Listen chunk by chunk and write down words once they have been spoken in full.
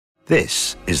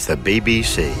This is the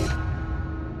BBC.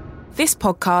 This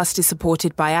podcast is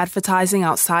supported by advertising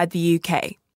outside the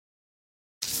UK.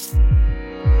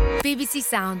 BBC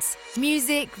Sounds.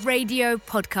 Music, radio,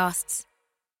 podcasts.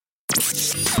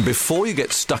 Before you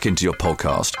get stuck into your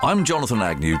podcast, I'm Jonathan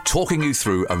Agnew talking you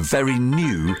through a very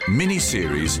new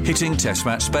mini-series hitting Test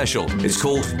Match Special. It's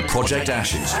called Project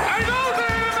Ashes.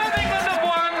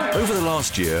 Over the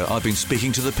last year, I've been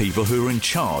speaking to the people who are in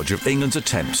charge of England's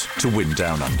attempts to win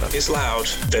Down Under. It's loud.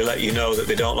 They let you know that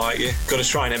they don't like you. Got to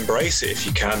try and embrace it if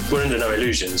you can. We're under no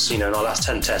illusions. In our last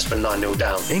 10 tests, we're 9-0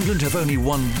 down. England have only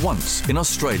won once in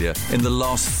Australia in the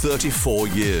last 34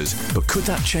 years. But could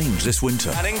that change this winter?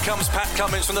 And in comes Pat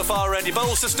Cummins from the far end. He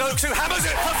bowls to Stokes, who hammers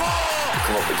it for four!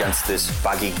 Come up against this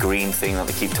baggy green thing that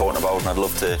they keep talking about, and I'd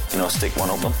love to, stick one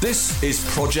up them. This is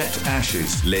Project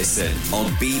Ashes. Listen on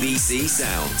BBC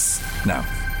Sounds. Now,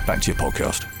 back to your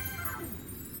podcast.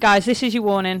 Guys, this is your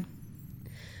warning.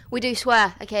 We do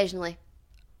swear occasionally.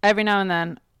 Every now and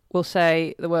then, we'll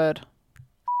say the word.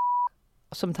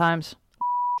 Sometimes,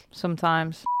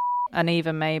 and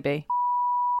even maybe.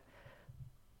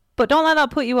 But don't let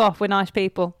that put you off. We're nice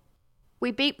people.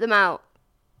 We beep them out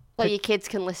so your kids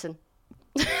can listen.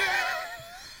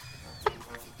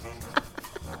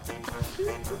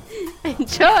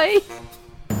 Enjoy.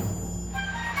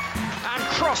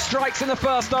 Cross strikes in the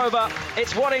first over.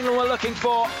 It's what England were looking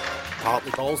for.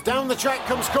 Hartley bowls down the track,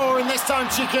 comes scoring. This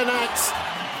time she connects.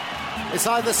 It's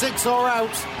either 6 or out.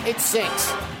 It's 6.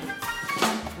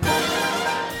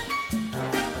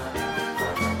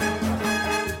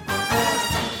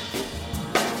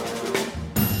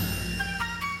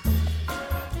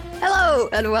 Hello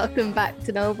and welcome back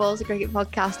to No Balls, a cricket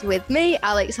podcast with me,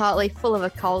 Alex Hartley, full of a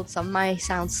cold, so my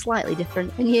sound slightly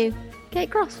different, and you,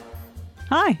 Kate Cross.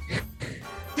 Hi.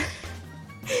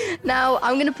 Now,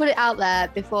 I'm going to put it out there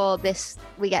before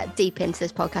we get deep into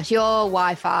this podcast. Your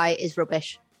Wi-Fi is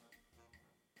rubbish.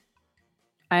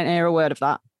 I didn't hear a word of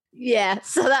that. Yeah,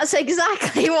 so that's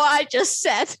exactly what I just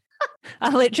said. I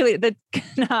literally,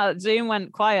 Zoom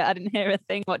went quiet. I didn't hear a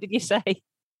thing. What did you say?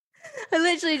 I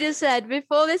literally just said,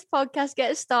 before this podcast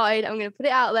gets started, I'm going to put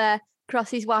it out there,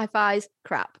 Crossy's Wi-Fi's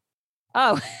crap.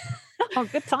 Oh,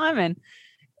 good timing.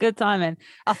 Good timing.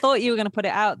 I thought you were going to put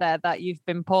it out there that you've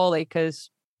been poorly because,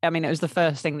 it was the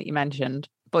first thing that you mentioned.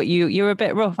 But you're a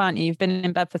bit rough, aren't you? You've been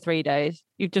in bed for 3 days.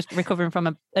 You're just recovering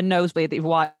from a nosebleed that you've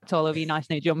wiped all over your nice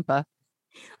new jumper.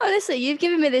 Honestly, you've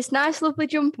given me this nice, lovely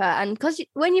jumper. And because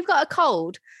when you've got a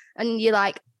cold and you're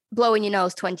like blowing your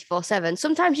nose 24/7,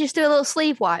 sometimes you just do a little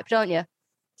sleeve wipe, don't you?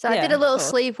 So I did a little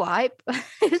sleeve wipe.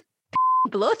 It was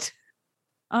blood.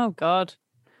 Oh, God.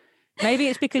 Maybe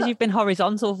it's because you've been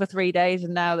horizontal for 3 days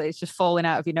and now that it's just falling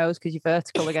out of your nose because you're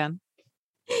vertical again.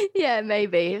 Yeah,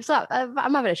 maybe. It's like,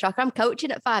 I'm having a shock. I'm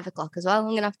coaching at 5 o'clock as well. I'm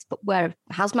going to have to wear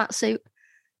a hazmat suit.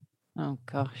 Oh,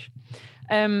 gosh.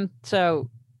 So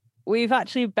we've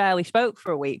actually barely spoke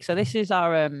for a week. So this is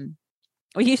our...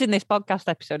 we're using this podcast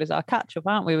episode as our catch-up,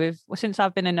 aren't we? Since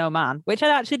I've been in Oman, which I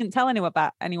actually didn't tell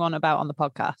anyone about on the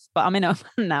podcast, but I'm in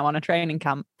Oman now on a training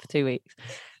camp for 2 weeks.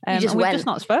 You just we've went. just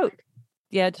not spoke.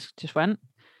 Yeah, just went.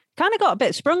 Kind of got a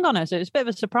bit sprung on us. It was a bit of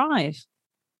a surprise.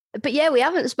 But yeah, we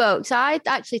haven't spoke. So I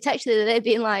actually texted the other day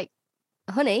being like,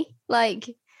 honey, like,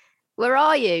 where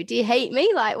are you? Do you hate me?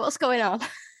 Like, what's going on?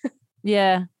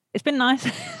 Yeah, it's been nice.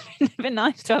 It's been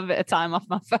nice to have a bit of time off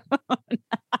my phone.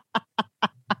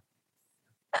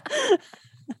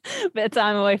 Bit of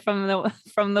time away from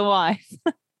the wife.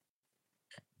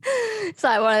 It's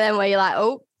like one of them where you're like,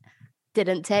 oh,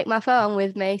 didn't take my phone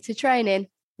with me to training.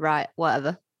 Right,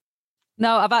 whatever.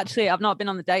 No, I've not been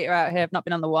on the data out here. I've not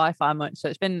been on the Wi-Fi much, so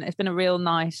it's been a real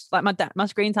nice. Like my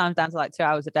screen time's down to like 2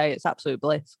 hours a day. It's absolute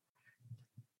bliss.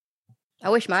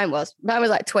 I wish mine was. Mine was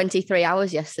like 23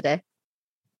 hours yesterday.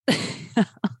 Because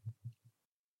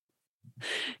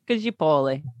you're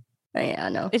poorly. Yeah, I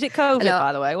know. Is it COVID,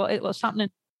 by the way? What's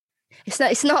happening?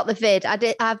 It's not the vid.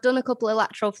 I've done a couple of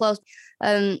lateral flows.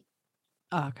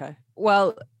 Okay.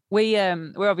 Well,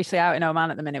 we're obviously out in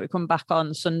Oman at the minute. We come back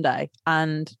on Sunday,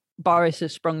 and Boris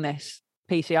has sprung this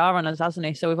PCR on us, hasn't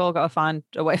he? So we've all got to find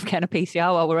a way of getting a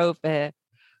PCR while we're over here.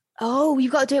 Oh,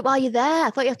 you've got to do it while you're there.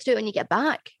 I thought you had to do it when you get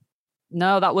back.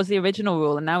 No, that was the original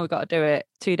rule, and now we've got to do it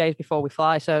 2 days before we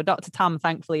fly. So Dr. Tam,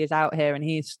 thankfully, is out here, and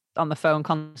he's on the phone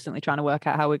constantly trying to work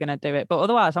out how we're going to do it. But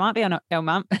otherwise, I might be in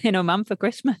Oman for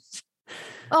Christmas.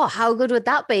 Oh, how good would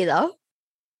that be, though?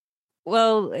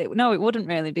 Well, no, it wouldn't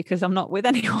really, because I'm not with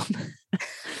anyone.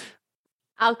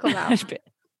 I'll come out.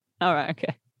 All right,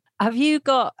 okay. Have you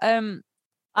got...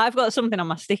 I've got something on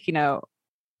my sticky note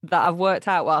that I've worked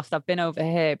out whilst I've been over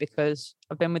here, because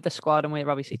I've been with the squad and we're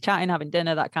obviously chatting, having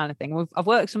dinner, that kind of thing. I've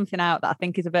worked something out that I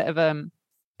think is a bit of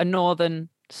a northern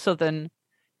southern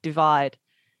divide.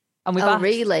 And we've asked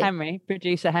Henry,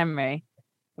 producer Henry,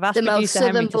 I've asked producer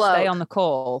Henry to stay on the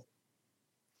call.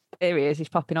 Here he is. He's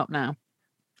popping up now.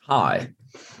 Hi.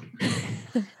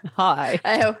 Hi.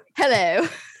 Oh, hello.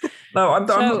 No, I'm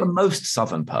not the most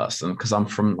southern person because I'm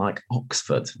from like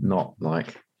Oxford, not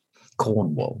like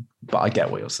Cornwall. But I get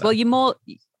what you're saying. Well,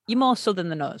 you're more southern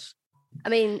than us. I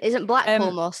mean, isn't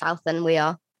Blackpool more south than we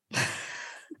are?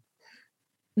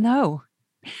 No.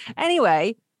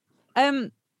 Anyway,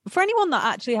 for anyone that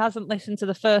actually hasn't listened to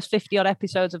the first 50 odd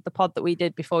episodes of the pod that we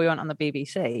did before we went on the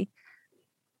BBC,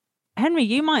 Henry,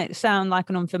 you might sound like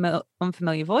an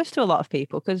unfamiliar voice to a lot of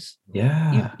people because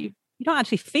you don't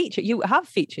actually feature. You have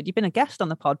featured. You've been a guest on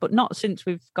the pod, but not since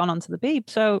we've gone on to the Beeb.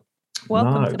 So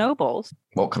welcome to No Balls.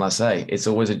 What can I say? It's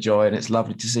always a joy and it's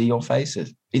lovely to see your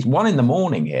faces. It's 1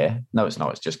 a.m. here. No, it's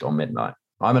not. It's just gone midnight.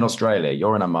 I'm in Australia.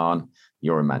 You're in Amman.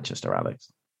 You're in Manchester,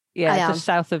 Alex. Yeah,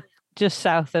 just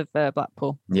south of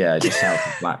Blackpool. Yeah, just south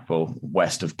of Blackpool,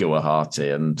 west of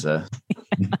Guwahati and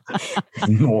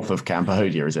north of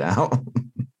Cambodia, is it out?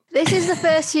 This is the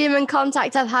first human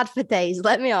contact I've had for days.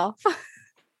 Let me off.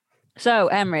 So,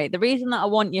 Emery, the reason that I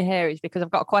want you here is because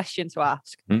I've got a question to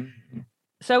ask.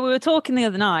 So we were talking the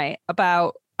other night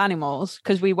about animals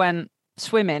because we went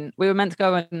swimming. We were meant to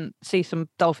go and see some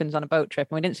dolphins on a boat trip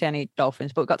and we didn't see any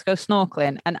dolphins, but we got to go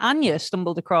snorkeling. And Anya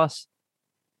stumbled across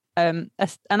an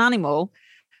animal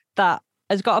that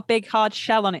has got a big hard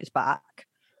shell on its back,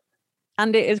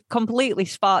 and it has completely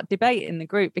sparked debate in the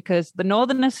group because the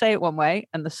northerners say it one way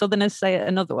and the southerners say it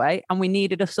another way, and we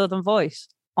needed a southern voice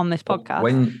on this podcast.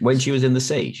 When she was in the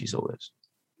sea, she saw this.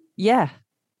 Yeah,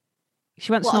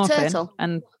 she went snorkeling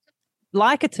and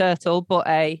like a turtle, but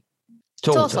a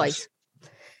tortoise.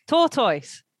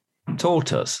 Tortoise.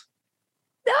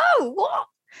 No, what?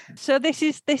 So this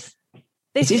is this.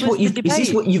 Is this what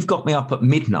you've got me up at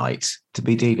midnight to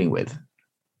be dealing with?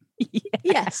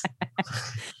 Yes.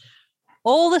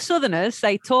 All the southerners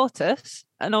say tortoise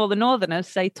and all the northerners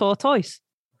say tortoise.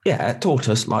 Yeah,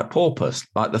 tortoise like porpoise,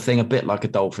 like the thing a bit like a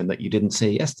dolphin that you didn't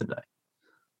see yesterday.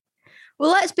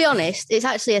 Well, let's be honest. It's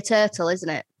actually a turtle, isn't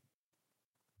it?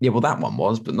 Yeah, well, that one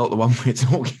was, but not the one we're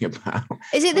talking about.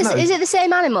 Is it this? No. Is it the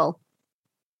same animal?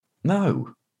 No.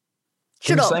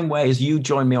 Shut up. The same way as you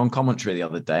joined me on commentary the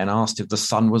other day and asked if the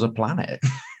sun was a planet.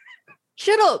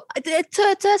 Shut up. A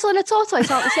turtle and a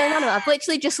tortoise aren't the same animal. I've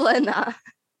literally just learned that.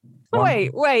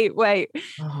 Wait. My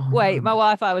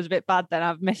Wi-Fi was a bit bad then.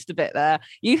 I've missed a bit there.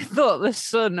 You thought the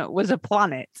sun was a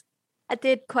planet? I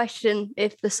did question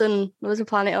if the sun was a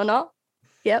planet or not.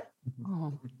 Yep.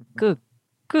 Oh, good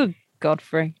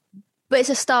Godfrey. But it's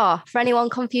a star. For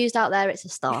anyone confused out there, it's a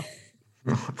star.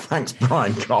 Thanks,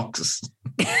 Brian Cox.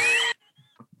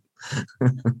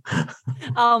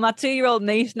 Oh, my 2-year-old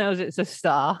niece knows it's a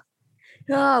star.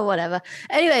 Oh, whatever.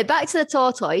 Anyway, back to the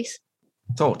tortoise.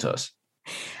 Tortoise.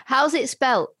 How's it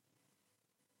spelled?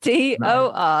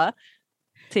 Tortoise.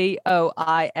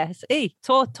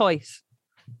 Tortoise.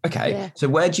 Okay. Yeah. So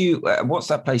where do you, what's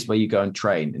that place where you go and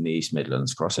train in the East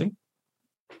Midlands crossing?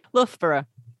 Loughborough.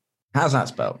 How's that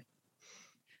spelled?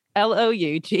 Loughborough.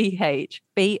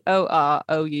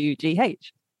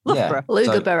 Loughborough.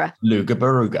 Lugaburra.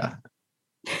 Lugaburruga.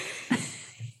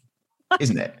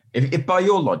 Isn't it? If by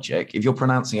your logic, if you're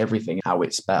pronouncing everything how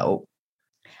it's spelled,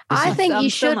 I think you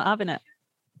should. I'm not having it.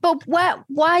 But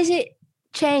why is it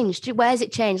changed? Where's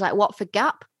it changed? Like Watford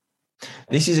Gap?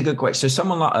 This is a good question. So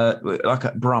someone like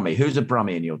a Brummie. Who's a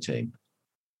Brummie in your team?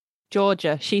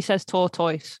 Georgia. She says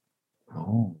tortoise.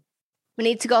 Oh. We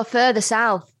need to go further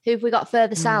south. Who have we got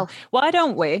further south? Why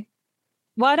don't we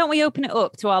open it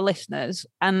up to our listeners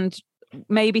and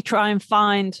maybe try and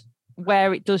find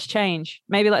where it does change?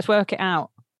 Maybe let's work it out.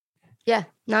 Yeah,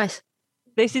 nice.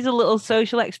 This is a little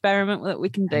social experiment that we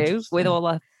can do with all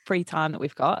our free time that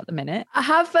we've got at the minute. I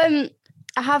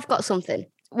have got something.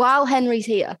 While Henry's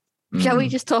here, shall we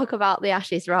just talk about the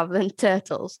Ashes rather than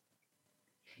turtles?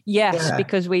 Yes,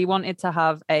 because we wanted to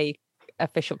have a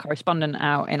official correspondent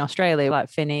out in Australia, like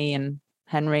Finney and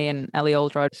Henry and Ellie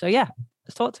Oldroyd. So yeah,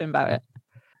 let's talk to him about it.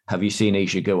 Have you seen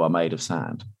Isha Guha made of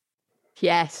sand?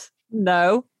 Yes.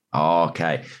 No. Oh,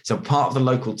 okay. So part of the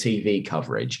local TV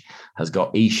coverage has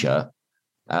got Isha.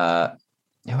 Who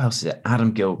else is it?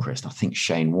 Adam Gilchrist, I think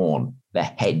Shane Warne.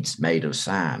 Their heads made of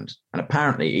sand. And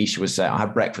apparently Isha was saying, I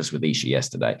had breakfast with Isha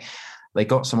yesterday. They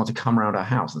got someone to come around her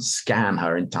house and scan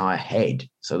her entire head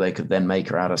so they could then make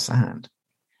her out of sand.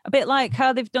 A bit like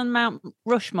how they've done Mount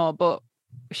Rushmore, but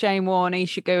Shane Warne,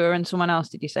 Isha Guha and someone else,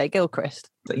 did you say? Gilchrist?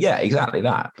 Yeah, exactly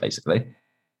that, basically.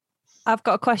 I've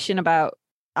got a question about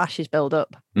Ashes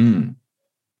build-up.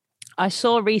 I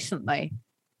saw recently,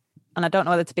 and I don't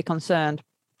know whether to be concerned,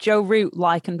 Joe Root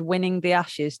likened winning the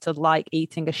Ashes to like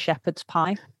eating a shepherd's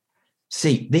pie.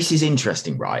 See, this is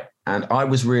interesting, right? And I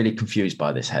was really confused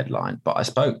by this headline, but I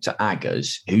spoke to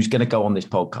Aggers, who's going to go on this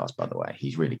podcast, by the way.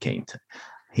 He's really keen to.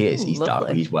 He is. He's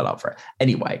done. He's well up for it.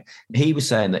 Anyway, he was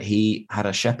saying that he had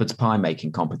a shepherd's pie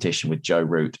making competition with Joe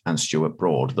Root and Stuart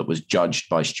Broad that was judged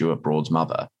by Stuart Broad's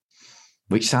mother,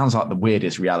 which sounds like the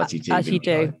weirdest reality TV. As you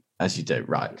do. As you do,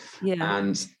 right. Yeah.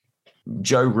 And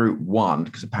Joe Root won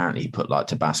because apparently he put like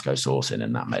Tabasco sauce in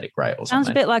and that made it great or something. Sounds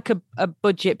a bit like a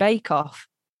budget bake-off.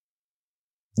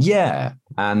 Yeah.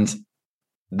 And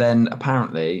then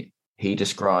apparently he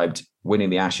described winning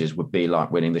the Ashes would be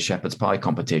like winning the shepherd's pie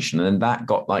competition. And then that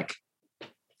got like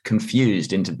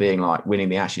confused into being like winning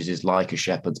the Ashes is like a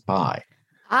shepherd's pie.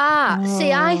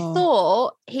 See, I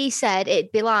thought he said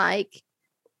it'd be like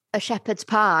a shepherd's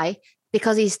pie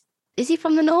because is he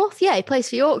from the north? Yeah, he plays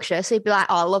for Yorkshire. So he'd be like,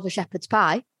 oh, I love a shepherd's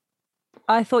pie.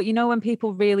 I thought, when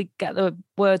people really get the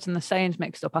words and the sayings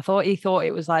mixed up, I thought he thought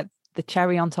it was like the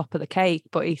cherry on top of the cake,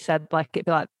 but he said like it'd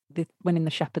be like winning the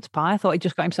shepherd's pie. I thought he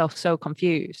just got himself so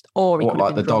confused. Or he what,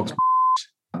 like the dog's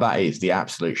that is the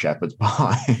absolute shepherd's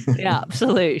pie. The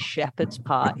absolute shepherd's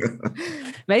pie.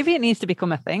 Maybe it needs to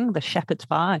become a thing, the shepherd's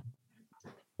pie.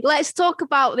 Let's talk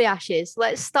about the Ashes.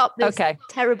 Let's stop this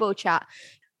terrible chat.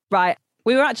 Right.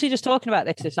 We were actually just talking about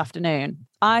this afternoon.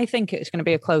 I think it's going to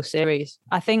be a close series.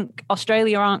 I think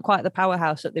Australia aren't quite the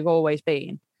powerhouse that they've always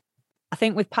been. I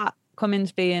think with Pat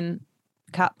Cummins being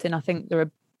captain, I think they're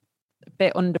a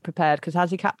bit underprepared because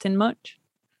has he captained much?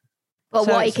 Well,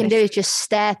 what he can do is just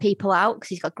stare people out because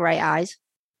he's got great eyes.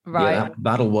 Right. Yeah,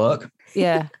 that'll work.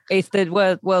 Yeah. He's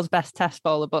the world's best test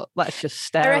bowler, but let's just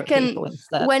stare at people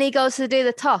instead. When he goes to do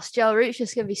the toss, Joe Root's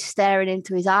just going to be staring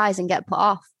into his eyes and get put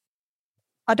off.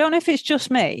 I don't know if it's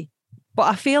just me, but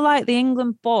I feel like the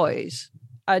England boys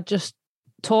are just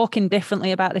talking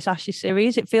differently about this Ashes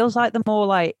series. It feels like they're more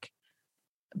like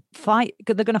fight.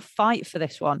 They're going to fight for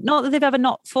this one. Not that they've ever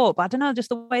not fought, but I don't know, just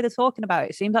the way they're talking about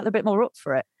it seems like they're a bit more up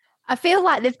for it. I feel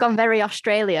like they've gone very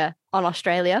Australia on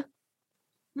Australia.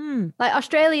 Like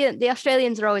the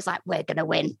Australians are always like, we're going to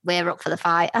win. We're up for the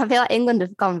fight. I feel like England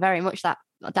have gone very much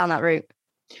down that route.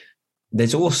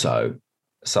 There's also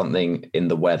something in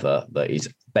the weather that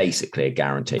is basically a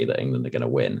guarantee that England are going to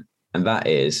win. And that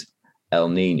is El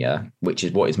Nino, which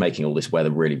is what is making all this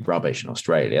weather really rubbish in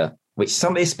Australia, which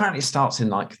apparently starts in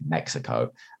like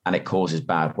Mexico and it causes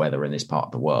bad weather in this part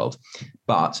of the world.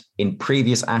 But in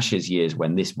previous Ashes years,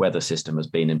 when this weather system has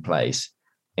been in place,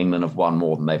 England have won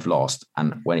more than they've lost.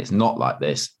 And when it's not like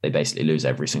this, they basically lose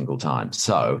every single time.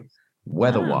 So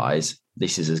weather-wise,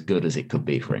 this is as good as it could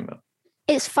be for England.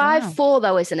 It's 5-4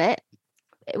 though, isn't it?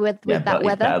 With that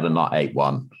weather. It's better than like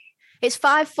 8-1. It's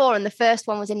 5-4 and the first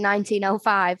one was in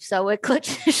 1905. So we're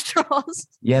clutching straws.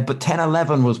 Yeah, but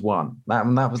 10-11 was one.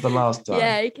 That was the last time.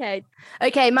 Yeah, okay.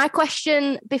 Okay, my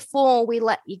question before we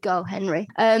let you go, Henry,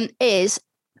 is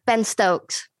Ben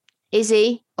Stokes. Is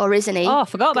he or isn't he? Oh, I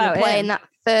forgot about him. Playing that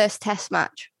first test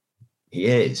match? He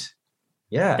is.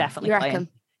 Yeah. Definitely you reckon?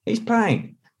 He's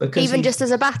playing. Even just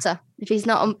as a batter, if he's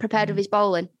not unprepared with his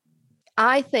bowling?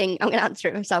 I think I'm going to answer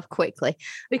it myself quickly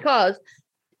because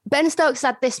Ben Stokes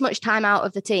had this much time out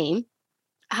of the team.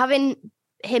 Having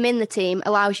him in the team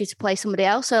allows you to play somebody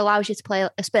else, so allows you to play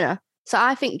a spinner. So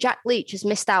I think Jack Leach has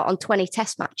missed out on 20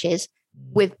 test matches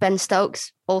with Ben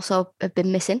Stokes also have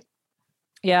been missing.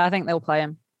 Yeah, I think they'll play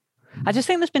him. I just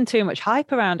think there's been too much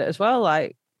hype around it as well.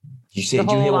 Like, do you hear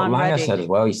what Langer said as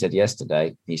well? He said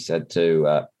yesterday, he said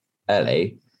to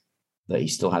Ellie that he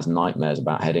still has nightmares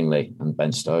about Headingley and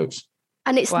Ben Stokes.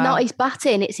 And it's not his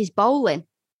batting, it's his bowling.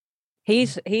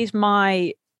 He's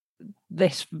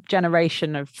this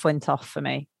generation of Flintoff for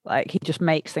me. Like, he just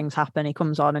makes things happen. He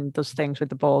comes on and does things with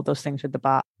the ball, does things with the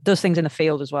bat, does things in the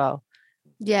field as well.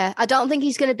 Yeah, I don't think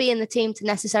he's going to be in the team to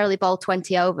necessarily bowl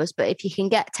 20 overs, but if you can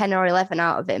get 10 or 11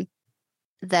 out of him,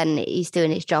 then he's doing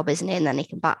his job, isn't he? And then he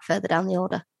can bat further down the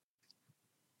order.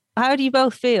 How do you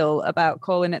both feel about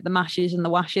calling it the Mashes and the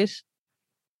Washes?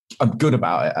 I'm good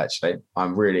about it, actually.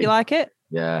 I'm really... You like it?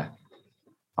 Yeah.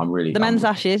 I'm really... The men's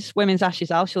Ashes, women's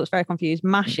Ashes, Al. She looks very confused.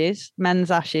 Mashes,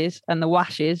 men's Ashes, and the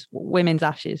Washes, women's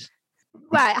Ashes.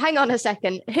 Right, hang on a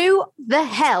second. Who the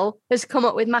hell has come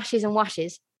up with Mashes and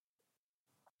Washes?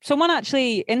 Someone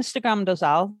actually Instagrammed us,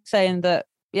 Al, saying that,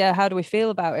 yeah, how do we feel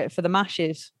about it for the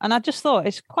Mashes? And I just thought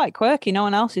it's quite quirky. No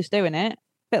one else is doing it. A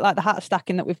bit like the hat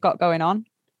stacking that we've got going on.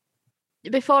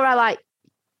 Before I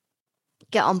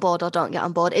get on board or don't get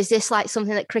on board, is this like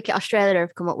something that Cricket Australia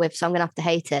have come up with? So I'm going to have to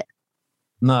hate it.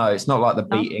 No, it's not like the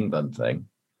Beat England thing.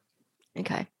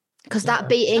 Okay. Because that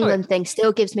beat England thing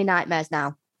still gives me nightmares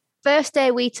now. First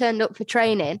day we turned up for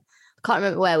training, I can't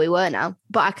remember where we were now,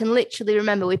 but I can literally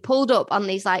remember we pulled up on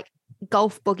these like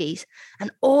golf buggies, and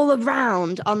all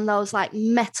around on those like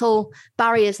metal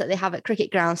barriers that they have at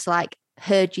cricket grounds to like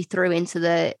herd you through into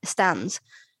the stands,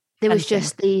 there was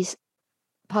just these,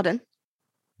 pardon?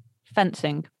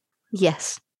 Fencing.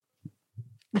 Yes.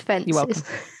 The fences. You're welcome.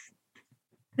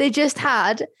 They just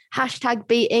had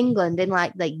 #beat England in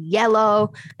like the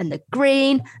yellow and the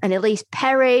green and Elise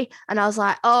Perry. And I was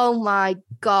like, oh my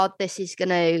God, this is going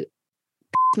to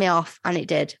piss me off. And it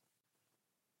did.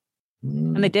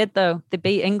 And they did, though. They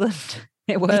beat England.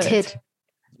 It worked. They did.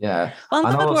 Yeah. Well,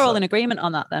 I'm glad we're all in agreement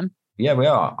on that then. Yeah, we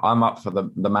are. I'm up for the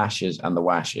mashes and the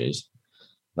washes.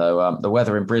 Though the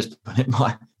weather in Brisbane, it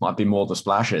might be more the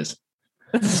splashes.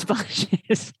 The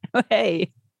splashes.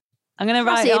 Hey, I'm going to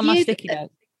write it on my sticky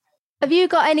note. Have you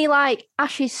got any like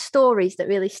Ashes stories that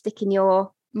really stick in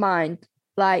your mind?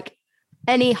 Like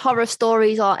any horror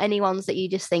stories or any ones that you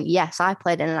just think, yes, I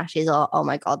played in an Ashes, or oh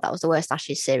my God, that was the worst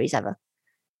Ashes series ever?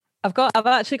 I've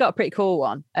actually got a pretty cool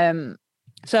one.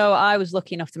 So I was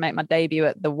lucky enough to make my debut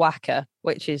at the Wacker,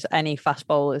 which is any fast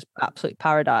bowler's absolute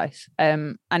paradise.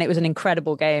 And it was an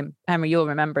incredible game. Henry, you'll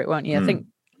remember it, won't you? I think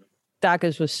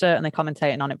Daggers was certainly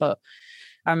commentating on it, but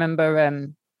I remember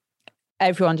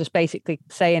everyone just basically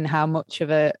saying how much of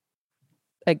a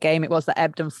game it was that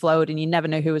ebbed and flowed, and you never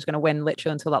knew who was going to win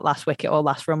literally until that last wicket or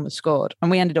last run was scored. And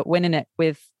we ended up winning it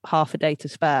with half a day to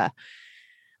spare.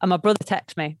 And my brother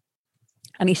texted me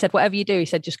and he said, whatever you do, he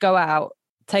said, just go out,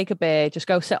 take a beer, just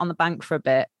go sit on the bank for a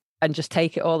bit and just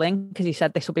take it all in. Because he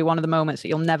said, this will be one of the moments that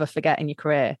you'll never forget in your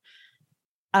career.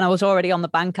 And I was already on the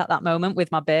bank at that moment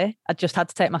with my beer. I just had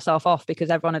to take myself off because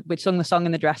we'd sung the song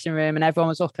in the dressing room and everyone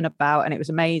was up and about and it was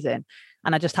amazing.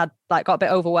 And I just had got a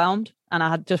bit overwhelmed, and I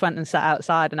had just went and sat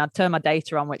outside, and I'd turned my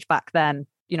data on, which back then,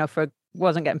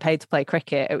 wasn't getting paid to play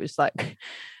cricket. It was like,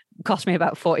 cost me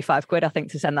about 45 quid, I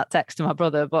think, to send that text to my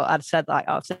brother. But I'd said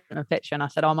I've sent him a picture and I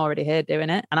said, I'm already here doing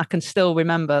it. And I can still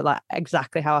remember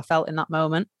exactly how I felt in that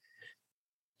moment.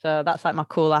 So that's my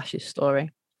cool Ashes story.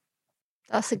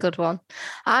 That's a good one.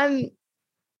 I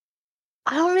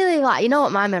don't really you know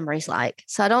what my memory's like.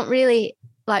 So I don't really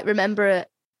remember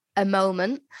a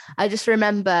moment. I just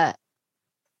remember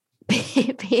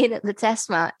being at the test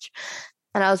match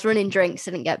and I was running drinks,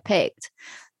 didn't get picked.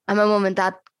 And my mum and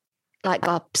dad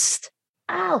go, psst,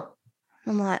 ow.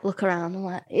 I'm like, look around. I'm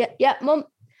like, yeah, mum,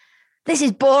 this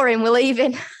is boring. We're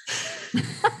leaving.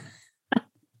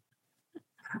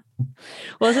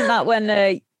 Wasn't that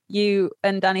when you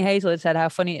and Danny Hazel had said how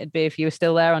funny it'd be if you were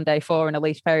still there on day 4 and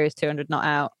Elise Perry was 200 not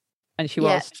out, and she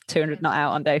was 200 not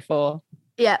out on day 4?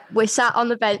 Yeah, we sat on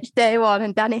the bench day 1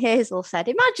 and Danny Hazel said,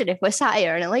 imagine if we're sat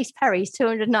here and Elise Perry's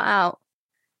 200 not out.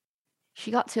 She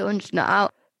got 200 not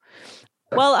out.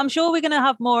 Well, I'm sure we're going to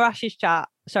have more Ashes chat,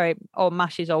 or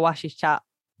Mashes or Washes chat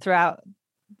throughout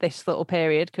this little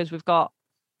period because we've got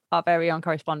our very own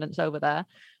correspondents over there.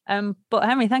 But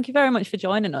Henry, thank you very much for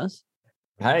joining us.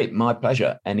 Hey, my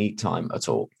pleasure. Anytime at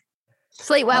all.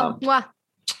 Sleep well.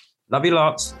 Love you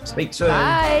lots. Speak soon.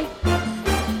 Bye.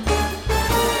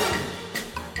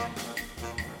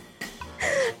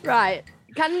 Right.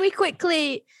 Can we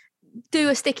quickly do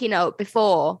a sticky note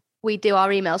before we do our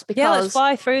emails? Because let's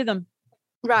fly through them.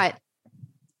 Right.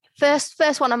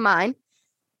 First one on mine.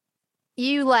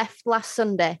 You left last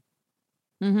Sunday.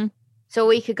 Mm-hmm. So a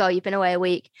week ago, you've been away a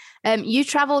week. You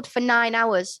travelled for 9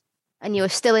 hours and you were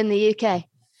still in the UK.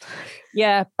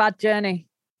 Yeah, bad journey.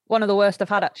 One of the worst I've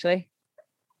had, actually.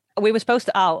 We were supposed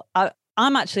to, I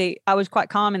was quite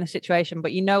calm in the situation,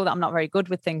 but you know that I'm not very good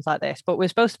with things like this. But we were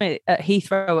supposed to meet at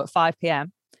Heathrow at 5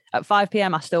 p.m. At 5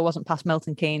 p.m, I still wasn't past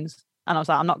Milton Keynes. And I was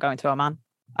like, I'm not going to Oman.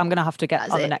 I'm going to have to get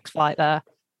on the next flight there.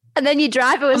 And then your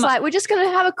driver was like, we're just going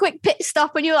to have a quick pit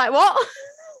stop. And you were like, what?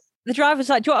 The driver was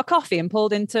like, do you want a coffee? And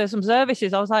pulled into some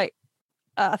services. I was like,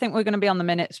 I think we're going to be on the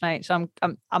minutes, mate. So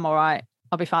I'm all right.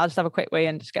 I'll be fine. I'll just have a quick wee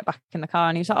and just get back in the car.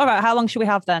 And he was like, all right, how long should we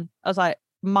have then? I was like,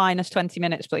 minus 20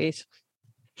 minutes, please.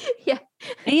 Yeah.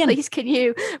 Ian, please, can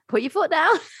you put your foot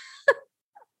down?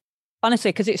 Honestly,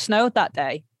 because it snowed that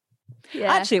day.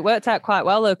 Yeah. Actually, it worked out quite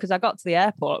well, though, because I got to the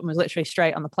airport and was literally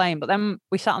straight on the plane. But then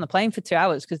we sat on the plane for 2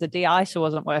 hours because the de-icer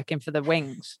wasn't working for the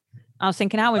wings. I was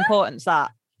thinking, how important is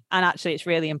that? And actually, it's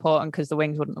really important because the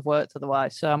wings wouldn't have worked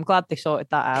otherwise. So I'm glad they sorted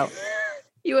that out.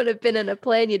 You would have been in a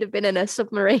plane. You'd have been in a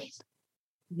submarine.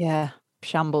 Yeah,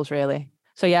 shambles, really.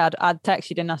 So yeah, I'd text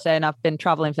you, didn't I, saying I've been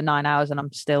travelling for 9 hours and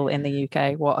I'm still in the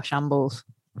UK. What a shambles.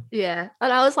 Yeah.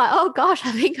 And I was like, oh gosh,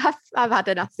 I think I've had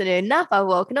an afternoon nap. I've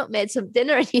woken up, made some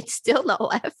dinner, and you'd still not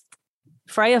left.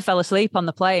 Freya fell asleep on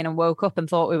the plane and woke up and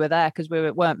thought we were there because we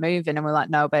weren't moving. And we're like,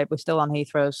 no, babe, we're still on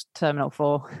Heathrow's Terminal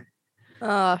 4.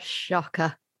 Oh,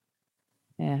 shocker.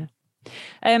 Yeah.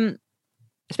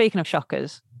 Speaking of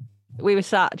shockers, we were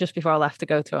sat just before I left to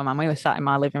go to a man. We were sat in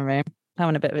my living room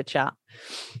having a bit of a chat.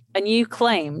 And you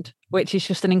claimed, which is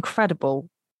just an incredible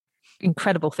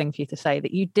thing for you to say,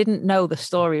 that you didn't know the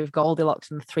story of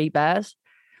Goldilocks and the Three Bears.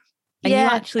 And you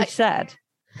actually said,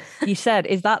 is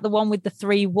that the one with the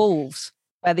 3 wolves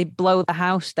where they blow the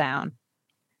house down?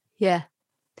 Yeah.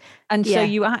 And so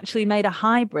you actually made a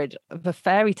hybrid of a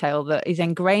fairy tale that is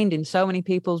ingrained in so many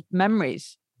people's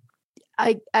memories.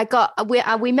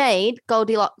 We made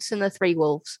Goldilocks and the 3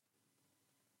 wolves.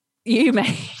 You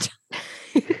made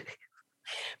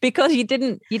because you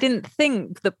didn't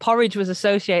think that porridge was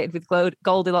associated with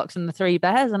Goldilocks and the 3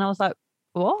 bears, and I was like,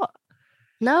 what?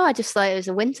 No, I just thought it was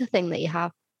a winter thing that you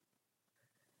have.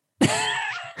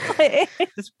 It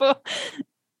is, but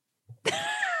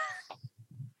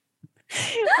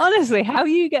honestly, how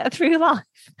you get through life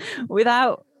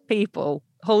without people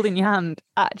holding your hand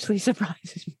actually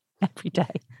surprises me every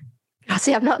day. I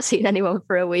see, I've not seen anyone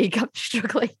for a week. I'm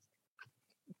struggling.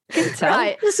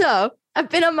 Right, so I've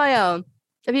been on my own.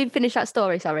 Have you finished that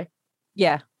story? Sorry.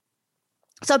 Yeah.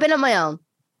 So I've been on my own,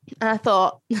 and I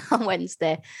thought on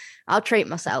Wednesday I'll treat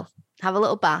myself, have a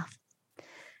little bath.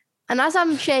 And as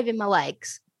I'm shaving my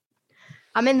legs,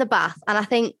 I'm in the bath, and I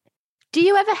think, do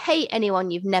you ever hate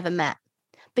anyone you've never met?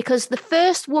 Because the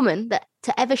first woman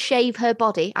to ever shave her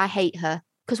body, I hate her.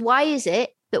 Because why is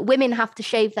it that women have to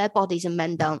shave their bodies and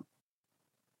men don't?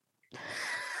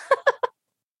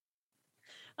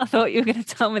 I thought you were going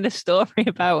to tell me the story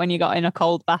about when you got in a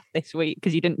cold bath this week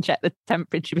because you didn't check the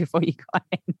temperature before you got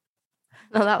in.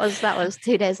 No, that was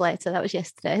 2 days later. That was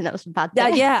yesterday, and that was a bad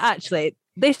day. Yeah, actually,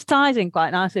 this ties in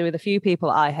quite nicely with a few people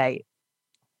I hate.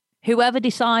 Whoever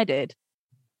decided,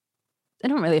 it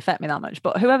don't really affect me that much,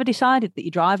 but whoever decided that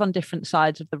you drive on different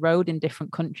sides of the road in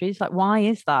different countries, like, why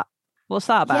is that? What's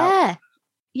that about?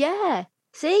 Yeah.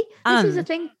 See, this is a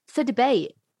thing for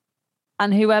debate.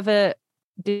 And whoever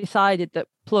decided that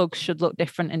plugs should look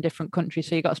different in different countries,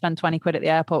 so you got to spend 20 quid at the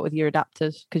airport with your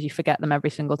adapters because you forget them every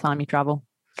single time you travel.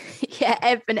 Yeah,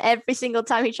 every single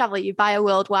time you travel, you buy a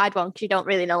worldwide one because you don't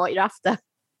really know what you're after.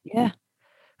 Yeah.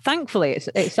 Thankfully,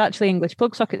 it's actually English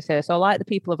plug sockets here, so I like the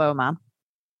people of Oman.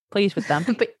 Pleased with them.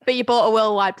 but you bought a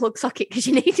worldwide plug socket because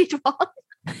you needed one.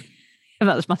 And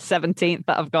that was my 17th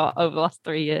that I've got over the last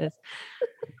 3 years.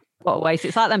 What a waste.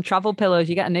 It's like them travel pillows.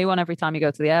 You get a new one every time you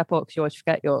go to the airport because you always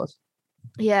forget yours.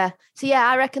 Yeah. So, yeah,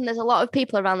 I reckon there's a lot of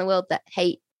people around the world that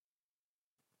hate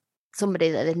somebody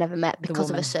that they've never met because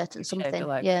of a certain something.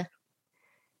 Yeah.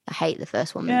 I hate the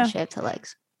first woman that shaved her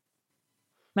legs.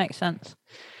 Makes sense.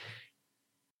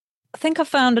 I think I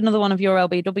found another one of your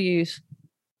LBWs.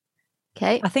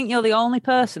 Okay. I think you're the only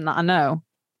person that I know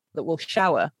that will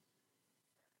shower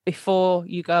before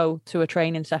you go to a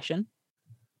training session.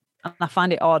 And I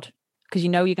find it odd because you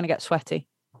know you're going to get sweaty.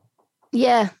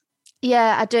 Yeah,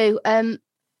 I do.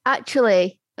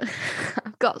 Actually,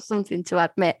 I've got something to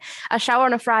admit. I shower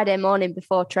on a Friday morning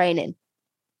before training.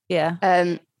 Yeah.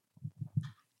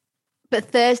 But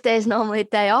Thursday is normally a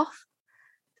day off.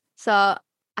 So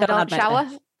I don't shower.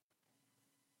 This.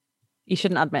 You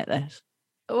shouldn't admit this.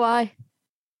 Why?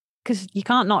 Because you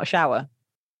can't not shower.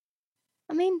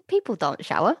 I mean, people don't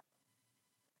shower.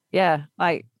 Yeah,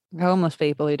 like homeless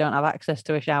people who don't have access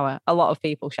to a shower. A lot of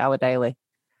people shower daily.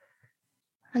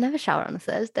 I never shower on a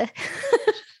Thursday.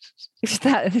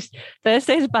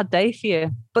 Thursday's a bad day for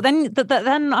you. But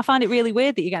then I find it really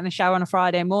weird that you're getting a shower on a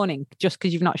Friday morning just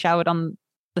because you've not showered on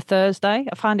the Thursday.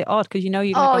 I find it odd because you know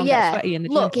you're going to go and get sweaty in the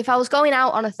gym. Look, if I was going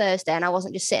out on a Thursday and I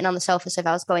wasn't just sitting on the sofa, so if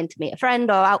I was going to meet a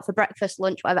friend or out for breakfast,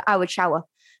 lunch, whatever, I would shower.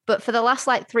 But for the last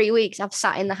 3 weeks, I've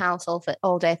sat in the house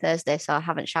all day Thursday, so I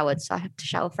haven't showered. So I have to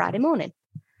shower Friday morning.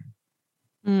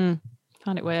 Find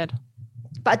it weird.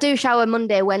 But I do shower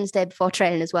Monday, Wednesday before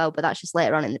training as well, but that's just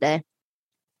later on in the day.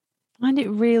 I find it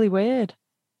really weird.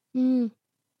 I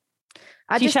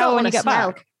do you shower when you get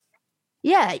back?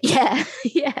 Yeah.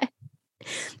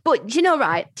 But do you know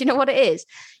what it is?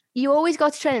 You always go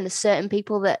to training. There's certain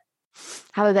people that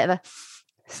have a bit of a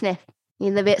sniff.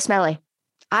 They're a bit smelly.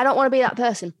 I don't want to be that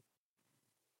person.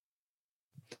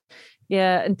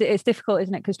 Yeah, and it's difficult,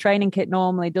 isn't it? Because training kit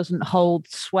normally doesn't hold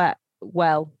sweat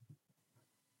well.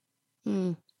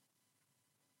 I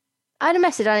had a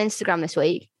message on Instagram this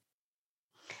week.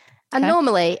 And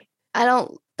normally I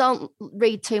don't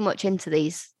read too much into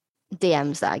these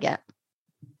DMs that I get.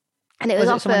 And it was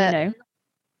off someone you know?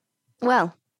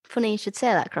 Well, funny you should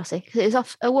say that, Crossy, because it was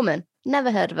off a woman.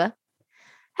 Never heard of her.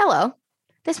 Hello,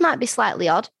 this might be slightly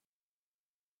odd,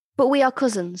 but we are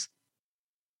cousins.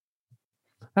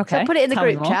 Okay. So I put it in the tell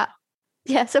me group more. chat.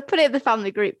 Yeah, so I put it in the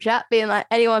family group chat, being like,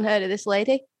 anyone heard of this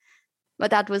lady? My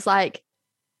dad was like,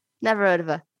 never heard of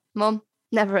her. Mum,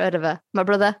 never heard of her. My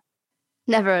brother,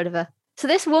 never heard of her. So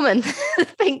this woman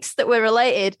thinks that we're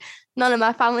related. None of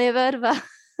my family have heard of her.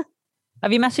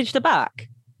 Have you messaged her back?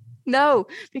 No,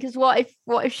 because what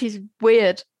if she's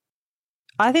weird?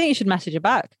 I think you should message her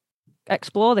back.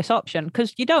 Explore this option,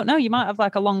 because you don't know. You might have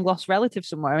like a long lost relative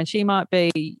somewhere, and she might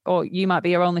be, or you might be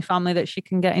your only family that she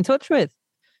can get in touch with.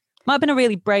 Might have been a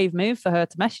really brave move for her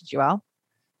to message you, Al.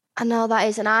 I know that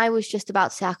is, and I was just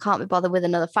about to say I can't be bothered with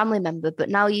another family member, but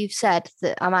now you've said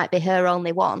that I might be her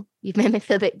only one, you've made me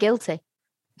feel a bit guilty.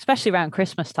 Especially around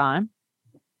Christmas time.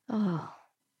 Oh.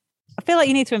 I feel like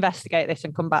you need to investigate this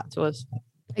and come back to us.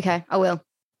 Okay, I will.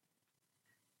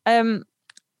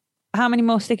 How many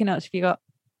more sticky notes have you got?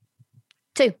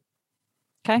 2.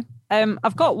 Okay.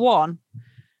 I've got one,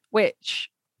 which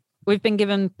we've been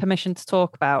given permission to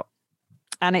talk about,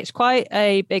 and it's quite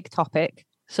a big topic,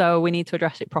 so we need to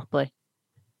address it properly.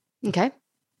 Okay.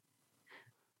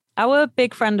 Our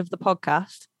big friend of the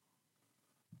podcast,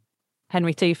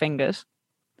 Henry Two Fingers,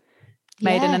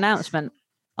 made an announcement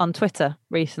on Twitter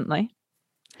recently.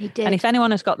 He did. And if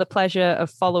anyone has got the pleasure of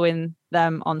following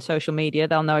them on social media,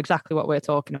 they'll know exactly what we're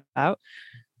talking about.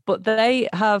 But they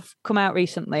have come out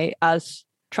recently as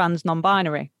trans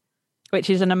non-binary, which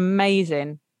is an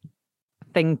amazing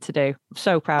thing to do. I'm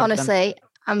so proud of them. Honestly,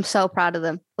 I'm so proud of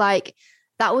them. Like,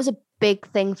 that was a big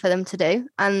thing for them to do.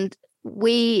 And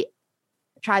we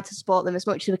tried to support them as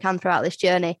much as we can throughout this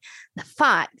journey. The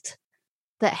fact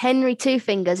that Henry Two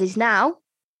Fingers is now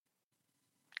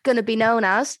going to be known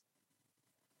as...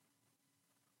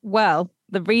 Well,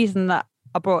 the reason that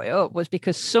I brought it up was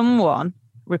because someone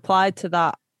replied to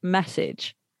that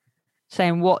message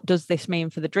saying, what does this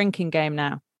mean for the drinking game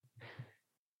now?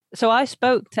 So I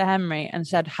spoke to Henry and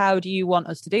said, how do you want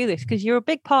us to do this? Because you're a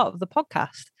big part of the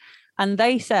podcast. And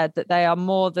they said that they are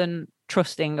more than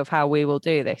trusting of how we will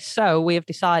do this. So we have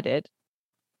decided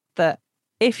that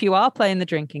if you are playing the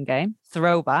drinking game,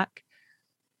 throwback,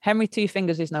 Henry Two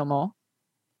Fingers is no more.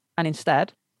 And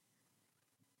instead...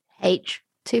 H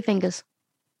Two Fingers.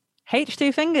 H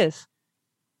Two Fingers.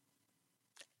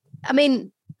 I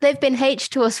mean, they've been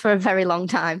H to us for a very long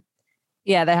time.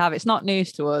 Yeah, they have. It's not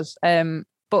news to us.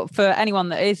 But for anyone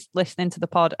that is listening to the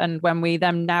pod, and when we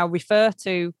then now refer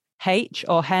to H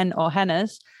or hen or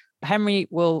henners, Henry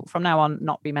will from now on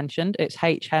not be mentioned. It's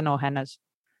H, hen or henners.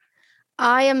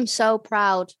 I am so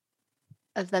proud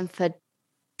of them for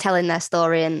telling their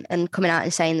story and coming out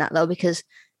and saying that, though, because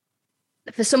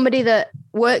for somebody that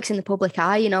works in the public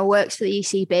eye, you know, works for the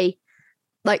ECB,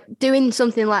 like doing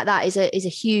something like that is a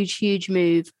huge, huge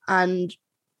move and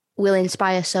will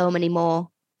inspire so many more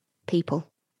people.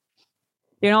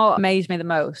 You know what amazed me the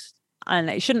most, and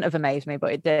it shouldn't have amazed me,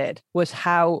 but it did, was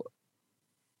how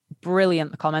brilliant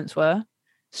the comments were.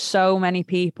 So many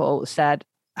people said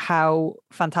how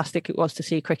fantastic it was to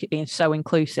see cricket being so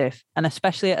inclusive, and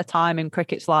especially at a time in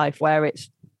cricket's life where it's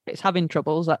having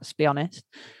troubles, let's be honest.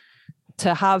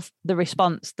 To have the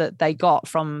response that they got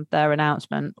from their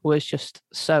announcement was just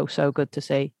so good to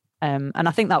see. And I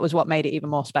think that was what made it even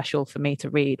more special for me to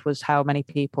read, was how many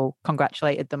people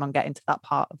congratulated them on getting to that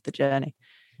part of the journey.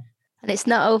 And it's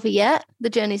not over yet. The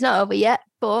journey's not over yet,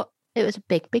 but it was a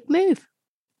big move.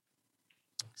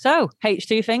 So, H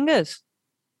Two Fingers.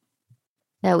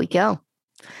 There we go.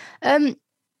 On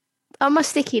my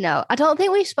sticky note, I don't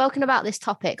think we've spoken about this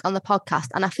topic on the podcast,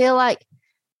 and I feel like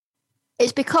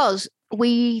it's because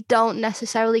we don't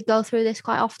necessarily go through this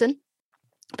quite often,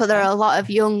 but there are a lot of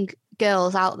young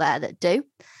girls out there that do.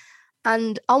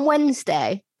 And on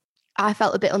Wednesday, I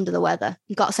felt a bit under the weather,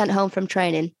 got sent home from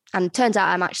training, and turns out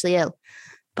I'm actually ill.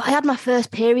 But I had my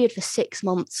first period for 6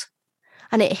 months,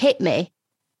 and it hit me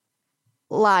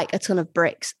like a ton of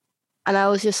bricks. And I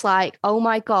was just like, oh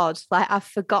my God, like I've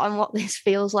forgotten what this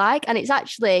feels like. And it's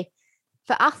actually,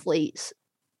 for athletes,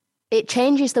 it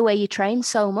changes the way you train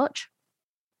so much.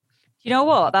 You know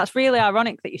what? That's really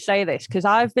ironic that you say this, because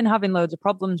I've been having loads of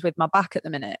problems with my back at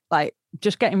the minute, like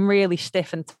just getting really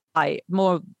stiff and tight,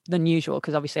 more than usual,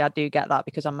 because obviously I do get that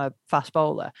because I'm a fast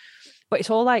bowler. But it's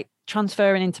all like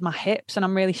transferring into my hips, and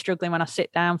I'm really struggling when I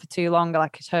sit down for too long,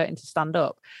 like it's hurting to stand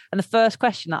up. And the first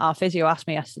question that our physio asked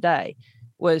me yesterday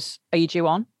was, are you due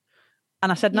on?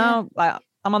 And I said, no, like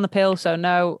I'm on the pill, so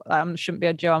no, I shouldn't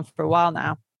be due on for a while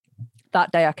now.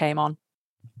 That day I came on.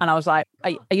 And I was like,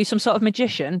 are you some sort of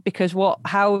magician? Because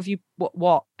how have you,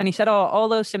 what? And he said, oh, all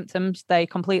those symptoms, they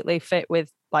completely fit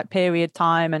with like period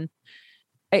time. And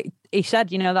he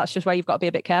said, you know, that's just where you've got to be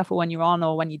a bit careful when you're on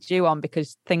or when you're due on,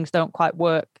 because things don't quite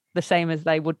work the same as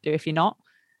they would do if you're not.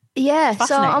 Yeah,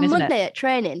 so on Monday at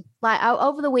training, like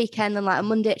over the weekend and like on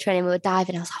Monday at training, we were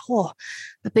diving. I was like, oh,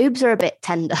 my boobs are a bit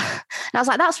tender. And I was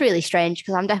like, that's really strange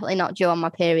because I'm definitely not due on my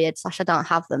period, / I don't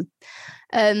have them.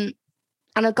 And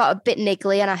I got a bit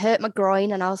niggly and I hurt my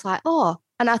groin and I was like, oh.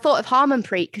 And I thought of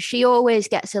Harmonpreet because she always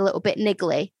gets a little bit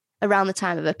niggly around the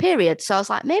time of her period. So I was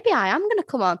like, maybe I am going to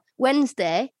come on.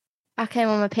 Wednesday, I came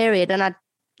on my period and I'd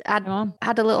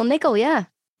had a little niggle, yeah.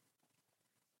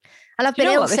 And I've been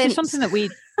ill since. This is something that we...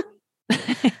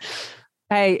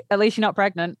 Hey, at least you're not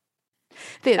pregnant.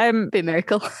 Be a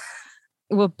miracle.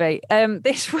 It would be.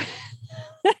 It's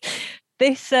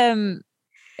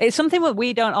something that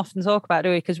we don't often talk about, do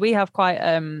we? Because we have quite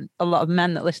a lot of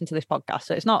men that listen to this podcast.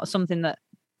 So it's not something that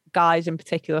guys in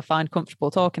particular find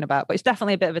comfortable talking about, but it's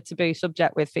definitely a bit of a taboo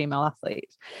subject with female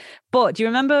athletes. But do you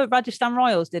remember Rajasthan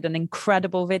Royals did an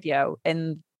incredible video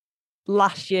in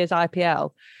last year's IPL,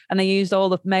 and they used all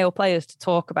the male players to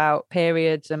talk about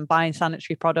periods and buying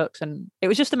sanitary products, and it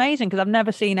was just amazing because I've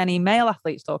never seen any male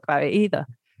athletes talk about it either.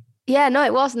 Yeah, no,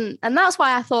 it wasn't. And that's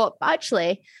why I thought,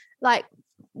 actually, like,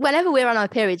 whenever we're on our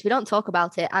periods, we don't talk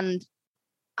about it, and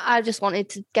I just wanted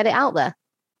to get it out there.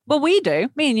 Well, we do,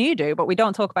 me and you do, but we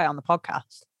don't talk about it on the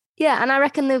podcast. Yeah, and I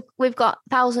reckon we've got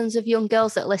thousands of young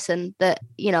girls that listen that,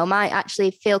 you know, might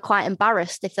actually feel quite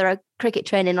embarrassed if they're cricket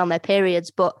training on their periods,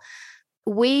 but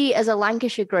we as a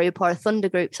Lancashire group, or a Thunder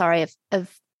group, sorry,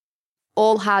 have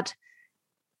all had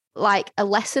like a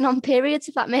lesson on periods,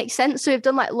 if that makes sense. So we've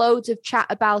done like loads of chat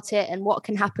about it and what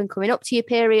can happen coming up to your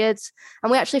periods.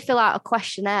 And we actually fill out a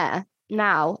questionnaire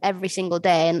now every single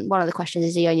day. And one of the questions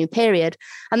is, are you on your period?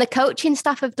 And the coaching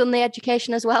staff have done the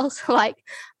education as well. So like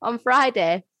on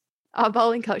Friday, our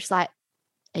bowling coach is like,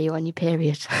 are you on your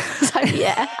period? I was like,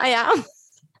 yeah, I am.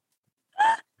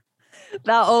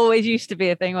 That always used to be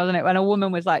a thing, wasn't it? When a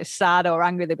woman was like sad or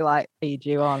angry, they'd be like, are you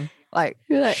due on? Like,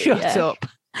 shut up.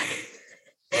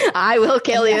 I will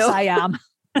kill you. Yes, I am.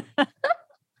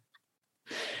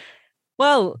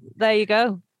 Well, there you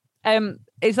go.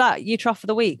 Is that your trough of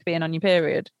the week, being on your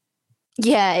period?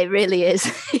 Yeah, it really is.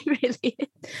 It really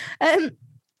is.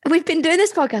 We've been doing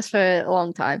this podcast for a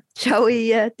long time. Shall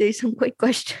we do some quick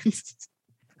questions?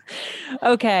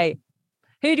 Okay.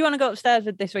 Who do you want to go upstairs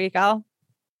with this week, Al?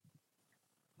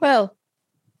 Well,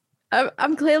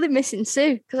 I'm clearly missing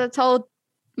Sue because I told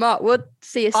Mark Wood to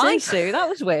see you soon. Hi, Sue. That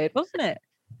was weird, wasn't it?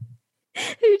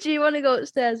 Who do you want to go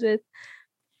upstairs with?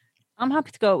 I'm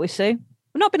happy to go up with Sue.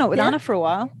 We've not been up with Anna for a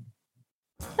while.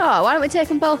 Oh, why don't we take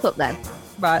them both up then?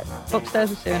 Right,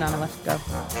 upstairs with Sue and Anna. Let's go.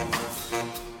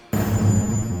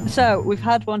 So we've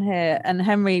had one here, and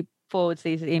Henry forwards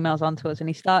these emails on to us, and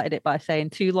he started it by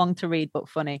saying, too long to read but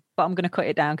funny, but I'm going to cut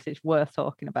it down because it's worth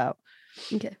talking about.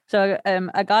 Okay. So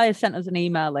a guy has sent us an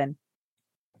email in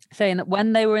saying that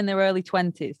when they were in their early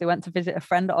 20s, they went to visit a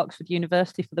friend at Oxford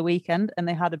University for the weekend, and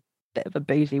they had a bit of a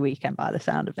boozy weekend by the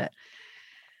sound of it.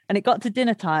 And it got to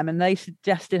dinner time and they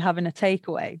suggested having a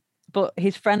takeaway, but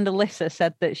his friend Alyssa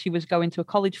said that she was going to a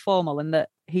college formal and that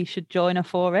he should join her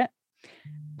for it.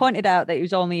 Pointed out that he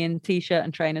was only in t-shirt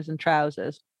and trainers and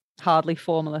trousers, hardly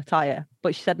formal attire,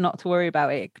 but she said not to worry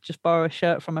about it, just borrow a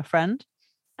shirt from a friend.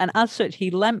 And as such,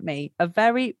 he lent me a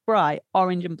very bright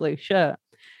orange and blue shirt.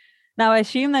 Now, I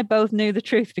assume they both knew the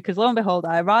truth because lo and behold,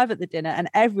 I arrive at the dinner and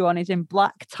everyone is in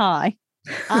black tie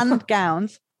and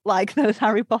gowns, like those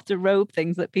Harry Potter robe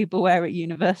things that people wear at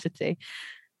university.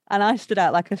 And I stood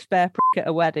out like a spare prick at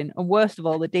a wedding. And worst of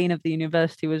all, the dean of the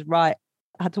university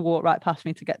had to walk right past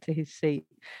me to get to his seat.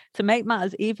 To make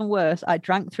matters even worse, I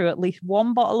drank through at least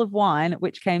one bottle of wine,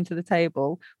 which came to the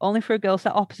table, only for a girl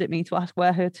sat opposite me to ask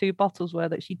where her 2 bottles were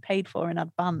that she'd paid for in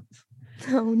advance.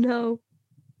 Oh, no.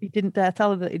 He didn't dare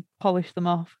tell her that he'd polished them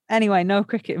off. Anyway, no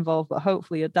cricket involved, but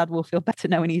hopefully your dad will feel better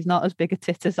knowing he's not as big a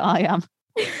tit as I am.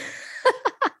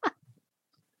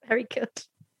 Very good.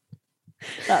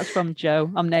 That's from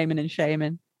Joe. I'm naming and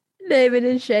shaming. Naming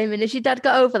and shaming. Has your dad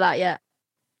got over that yet?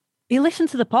 He listened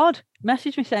to the pod.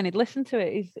 Messaged me saying he'd listened to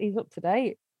it. He's up to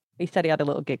date. He said he had a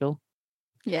little giggle.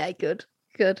 Yeah, good.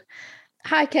 Good.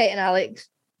 Hi, Kate and Alex.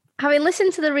 Having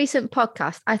listened to the recent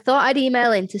podcast, I thought I'd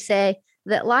email in to say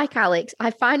that, like Alex,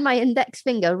 I find my index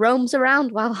finger roams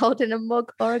around while holding a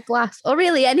mug or a glass, or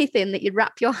really anything that you'd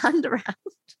wrap your hand around.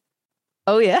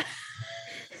 Oh, yeah.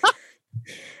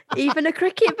 Even a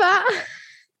cricket bat.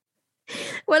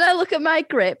 When I look at my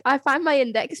grip, I find my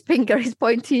index finger is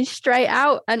pointing straight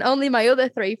out and only my other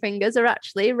 3 fingers are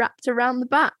actually wrapped around the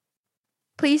bat.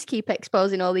 Please keep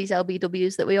exposing all these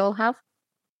LBWs that we all have.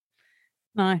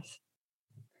 Nice.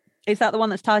 Is that the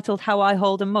one that's titled How I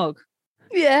Hold a Mug?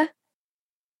 Yeah.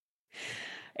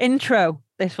 Intro.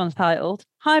 This one's titled,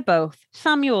 Hi both,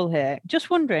 Samuel here. Just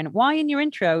wondering, why in your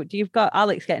intro do you've got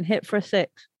Alex getting hit for a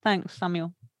 6? Thanks,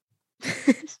 Samuel.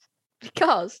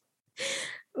 Because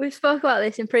we've spoke about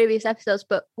this in previous episodes,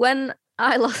 but when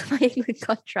I lost my England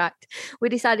contract, we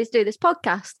decided to do this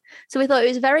podcast. So we thought it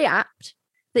was very apt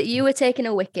that you were taking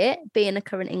a wicket, being a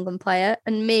current England player,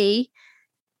 and me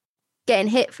getting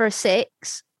hit for a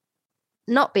 6,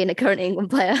 not being a current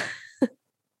England player.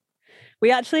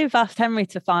 We actually have asked Henry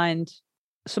to find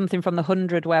something from the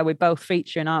 100 where we both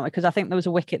featuring, aren't we? Because I think there was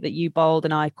a wicket that you bowled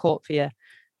and I caught for you.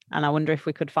 And I wonder if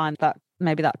we could find that.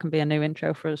 Maybe that can be a new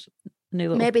intro for us. New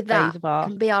little maybe that of our...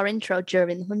 can be our intro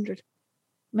during the 100.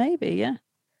 Maybe, yeah.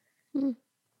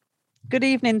 Good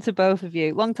evening to both of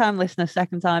you. Long time listener,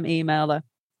 second time emailer.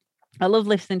 I love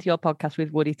listening to your podcast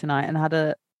with Woody tonight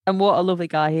and what a lovely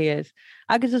guy he is.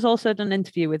 Agus has also done an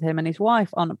interview with him and his wife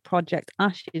on Project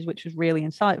Ashes, which was really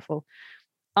insightful.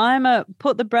 I'm a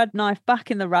put the bread knife back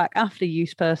in the rack after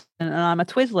use person, and I'm a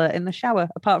Twizzler in the shower,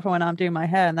 apart from when I'm doing my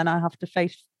hair, and then I have to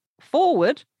face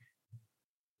forward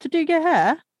to do your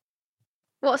hair.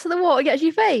 What, so the water gets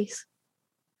your face?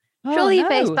 Surely you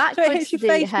face backwards. So it hits your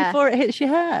face before it hits your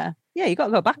hair. Yeah, you got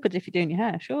to go backwards if you're doing your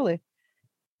hair, surely.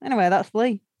 Anyway, that's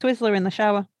Lee. Twizzler in the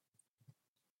shower.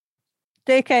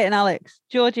 Dear Kate and Alex,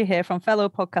 Georgie here from fellow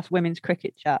podcast Women's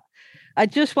Cricket Chat. I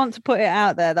just want to put it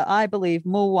out there that I believe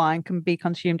mull wine can be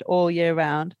consumed all year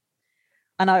round.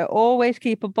 And I always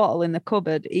keep a bottle in the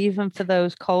cupboard, even for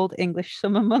those cold English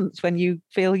summer months when you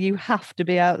feel you have to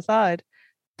be outside.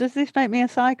 Does this make me a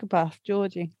psychopath,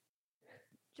 Georgie?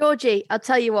 Georgie, I'll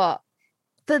tell you what.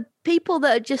 For people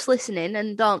that are just listening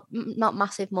and not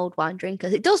massive mulled wine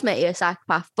drinkers, it does make you a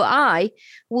psychopath. But I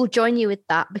will join you with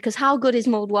that, because how good is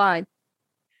mulled wine?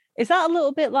 Is that a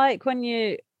little bit like when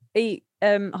you eat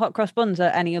hot cross buns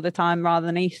at any other time rather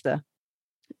than Easter?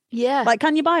 Yeah. Like,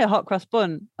 can you buy a hot cross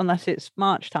bun unless it's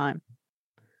March time?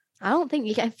 I don't think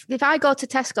you can. If I go to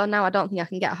Tesco now, I don't think I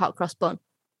can get a hot cross bun.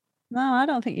 No, I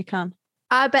don't think you can.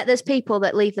 I bet there's people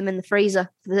that leave them in the freezer.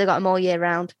 They've got them all year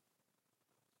round.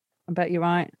 I bet you're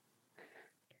right.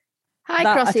 Hi,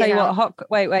 Crossy. I tell you what,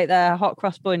 wait there, hot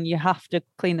cross bun, you have to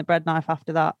clean the bread knife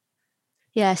after that.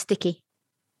 Yeah, sticky.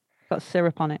 Got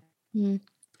syrup on it.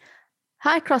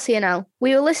 Hi, Crossy and Al.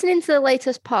 We were listening to the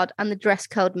latest pod and the dress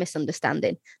code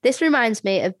misunderstanding. This reminds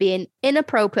me of being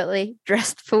inappropriately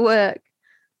dressed for work.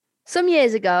 Some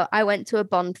years ago, I went to a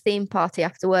Bond theme party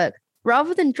after work.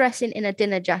 Rather than dressing in a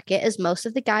dinner jacket, as most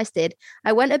of the guys did,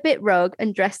 I went a bit rogue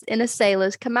and dressed in a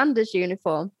sailor's commander's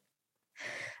uniform.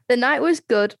 The night was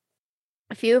good.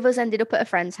 A few of us ended up at a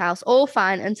friend's house, all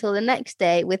fine until the next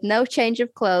day, with no change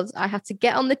of clothes. I had to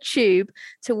get on the tube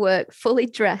to work fully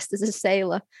dressed as a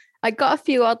sailor. I got a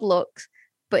few odd looks,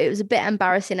 but it was a bit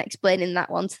embarrassing explaining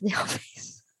that one to the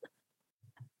office.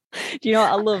 Do you know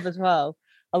what I love as well?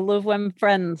 I love when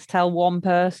friends tell one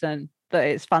person that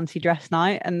it's fancy dress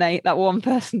night and that one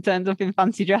person turns up in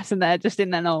fancy dress and they're just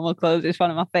in their normal clothes. It's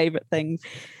one of my favourite things.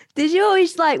 Did you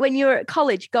always, like, when you were at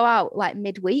college, go out like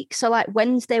midweek? So like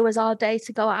Wednesday was our day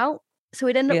to go out. So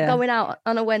we'd end up going out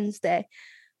on a Wednesday.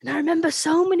 And I remember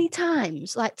so many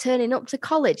times like turning up to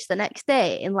college the next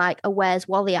day in like a Where's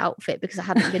Wally outfit because I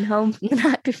hadn't been home from the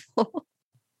night before.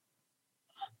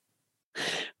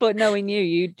 But knowing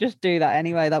you'd just do that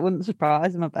anyway. That wouldn't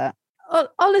surprise him, I bet.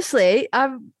 Honestly,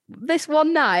 this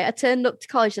one night I turned up to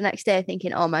college the next day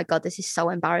thinking, oh my God, this is so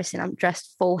embarrassing. I'm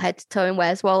dressed full head to toe in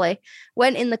Where's Wally.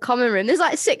 Went in the common room. There's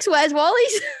like 6 Where's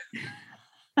Wallies.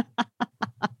 None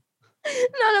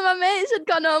of my mates had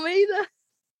gone home either.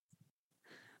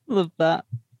 Love that.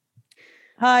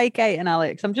 Hi, Kate and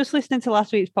Alex. I'm just listening to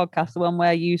last week's podcast, the one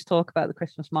where you talk about the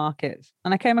Christmas markets.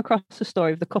 And I came across the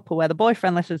story of the couple where the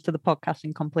boyfriend listens to the podcast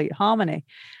in complete harmony.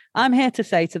 I'm here to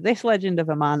say to this legend of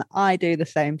a man, I do the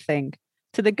same thing.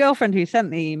 To the girlfriend who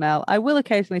sent the email, I will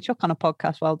occasionally chuck on a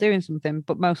podcast while doing something,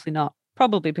 but mostly not.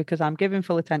 Probably because I'm giving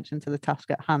full attention to the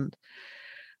task at hand.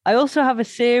 I also have a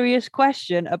serious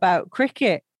question about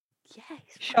cricket. Yes.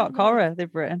 Shock horror,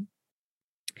 they've written.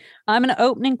 I'm an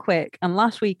opening quick, and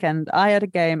last weekend I had a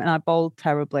game and I bowled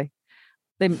terribly.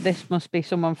 This must be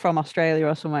someone from Australia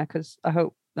or somewhere, because I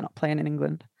hope they're not playing in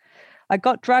England. I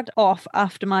got dragged off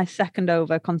after my second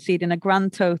over, conceding a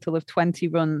grand total of 20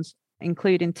 runs,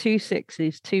 including 2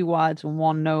 sixes, 2 wides and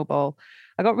 1 no ball.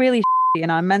 I got really shitty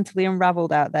and I mentally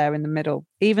unravelled out there in the middle,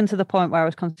 even to the point where I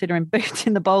was considering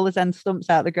booting the bowler's end stumps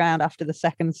out the ground after the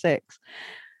second 6.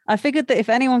 I figured that if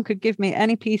anyone could give me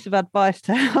any piece of advice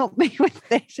to help me with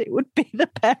this, it would be the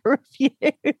pair of you.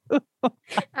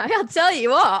 I gotta tell you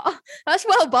what, that's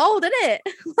well bowled, isn't it?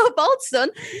 Well bowled, son.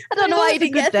 I don't know why you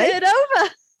didn't get third over.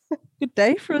 Good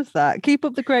day for us, that. Keep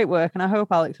up the great work, and I hope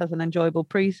Alex has an enjoyable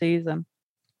pre-season.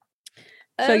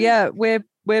 So yeah, we're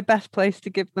best placed to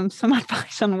give them some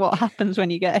advice on what happens when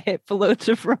you get hit for loads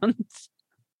of runs.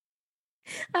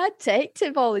 I'd take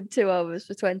to bowling 2 overs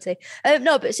for 20.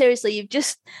 No, but seriously,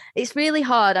 it's really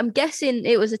hard. I'm guessing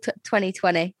it was a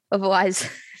 2020. Otherwise,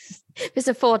 if it's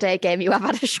a 4-day game, you have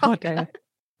had a shot.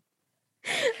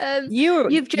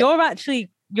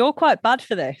 You're quite bad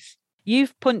for this.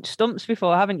 You've punched stumps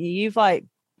before, haven't you?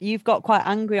 You've got quite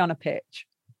angry on a pitch.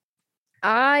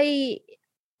 I've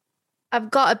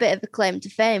got a bit of a claim to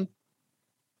fame.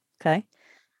 Okay.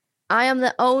 I am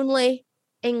the only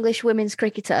English women's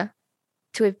cricketer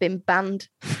to have been banned.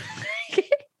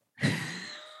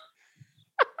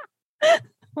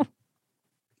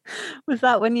 Was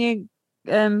that when you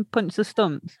punched the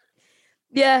stumps?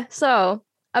 Yeah, so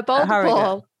I bowled a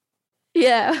ball.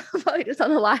 Yeah, it was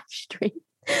on a live stream.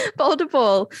 Bowled a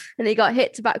ball and he got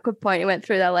hit to backward point. He went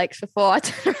through their legs for 4. I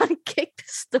turned around and kicked the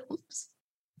stumps.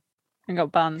 And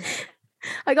got banned.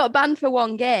 I got banned for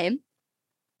 1 game.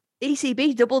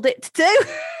 ECB doubled it to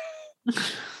 2.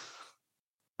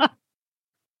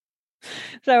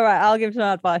 So right, I'll give some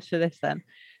advice for this then.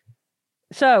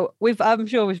 So I'm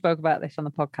sure we spoke about this on the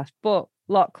podcast, but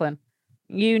Lachlan,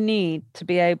 you need to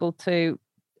be able to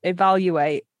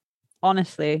evaluate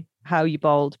honestly how you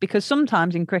bowled, because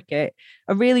sometimes in cricket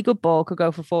a really good ball could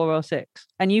go for 4 or 6,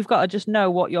 and you've got to just know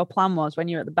what your plan was when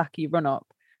you're at the back of your run up,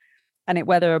 and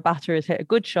whether a batter has hit a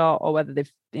good shot or whether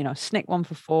they've snicked one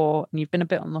for 4 and you've been a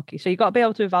bit unlucky. So you've got to be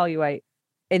able to evaluate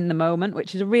in the moment,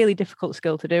 which is a really difficult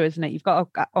skill to do, isn't it? You've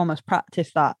got to almost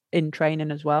practice that in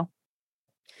training as well.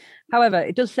 However,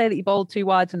 it does say that you bowled 2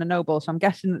 wides and a no ball, so I'm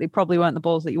guessing that they probably weren't the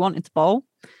balls that you wanted to bowl.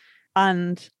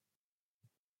 And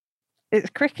it's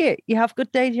cricket. You have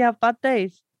good days, you have bad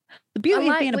days. The beauty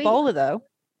of being a bowler, though,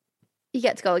 you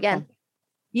get to go again.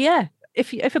 Yeah.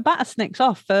 If a batter snicks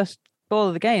off first ball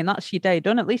of the game, that's your day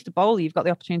done. At least a bowler, you've got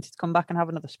the opportunity to come back and have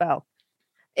another spell.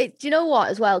 Do you know what,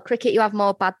 as well? Cricket, you have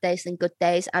more bad days than good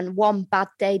days, and 1 bad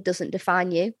day doesn't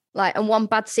define you. And 1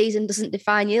 bad season doesn't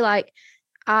define you.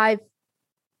 I've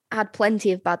had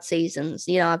plenty of bad seasons.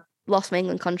 I've lost my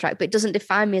England contract, but it doesn't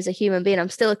define me as a human being. I'm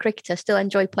still a cricketer, still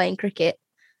enjoy playing cricket.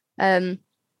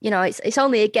 It's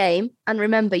only a game, and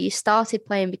remember, you started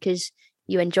playing because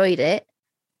you enjoyed it,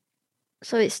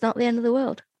 so it's not the end of the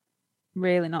world.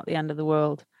 Really not the end of the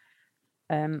world.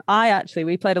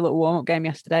 We played a little warm-up game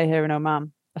yesterday here in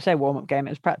Oman. I say warm-up game,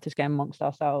 it was a practice game amongst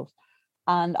ourselves.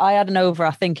 And I had an over,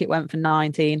 I think it went for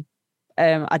 19.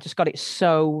 I just got it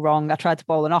so wrong. I tried to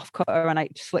bowl an off-cutter and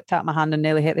it slipped out my hand and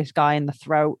nearly hit this guy in the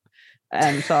throat.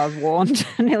 So I was warned,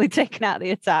 nearly taken out of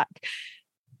the attack.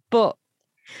 But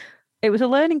it was a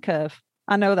learning curve.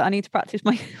 I know that I need to practice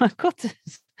my cutters.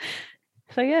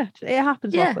 So yeah, it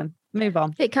happens often. Move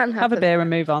on. It can happen. Have a beer and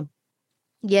move on.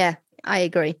 Yeah, I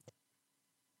agree.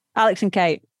 Alex and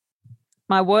Kate,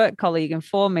 my work colleague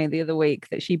informed me the other week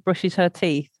that she brushes her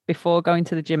teeth before going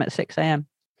to the gym at 6 a.m.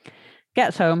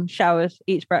 Gets home, showers,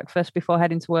 eats breakfast before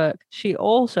heading to work. She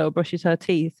also brushes her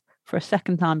teeth for a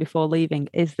second time before leaving.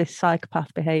 Is this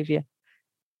psychopath behaviour?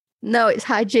 No, it's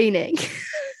hygienic.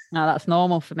 No, that's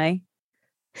normal for me.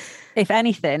 If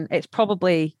anything, it's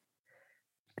probably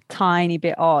a tiny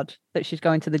bit odd that she's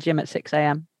going to the gym at 6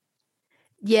 a.m.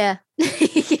 Yeah.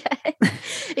 Yeah.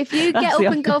 If you get up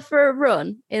and go for a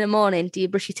run in the morning, do you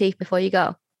brush your teeth before you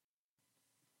go?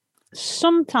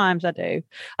 Sometimes I do.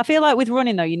 I feel like with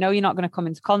running, though, you're not going to come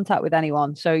into contact with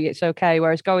anyone, so it's okay.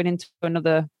 Whereas going into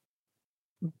another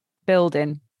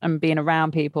building and being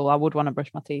around people, I would want to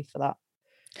brush my teeth for that.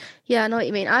 Yeah, I know what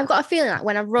you mean. I've got a feeling that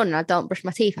when I run and I don't brush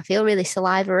my teeth, I feel really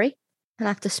salivary and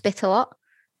I have to spit a lot.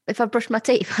 If I brush my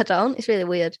teeth, I don't. It's really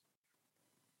weird.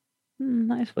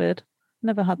 That is weird.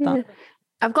 Never had that. Yeah.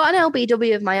 I've got an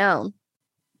LBW of my own.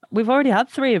 We've already had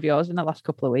 3 of yours in the last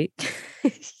couple of weeks.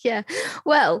 Yeah.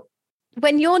 Well,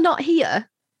 when you're not here,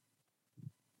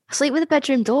 I sleep with the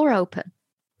bedroom door open.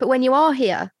 But when you are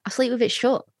here, I sleep with it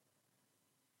shut.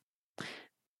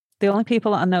 The only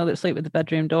people that I know that sleep with the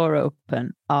bedroom door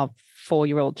open are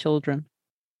 4-year-old children.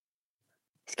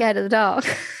 Scared of the dark?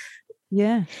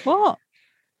 Yeah. What?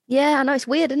 Yeah, I know. It's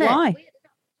weird, isn't it? Why?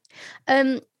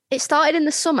 It started in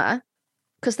the summer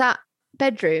because that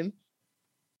bedroom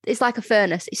is like a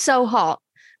furnace. It's so hot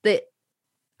that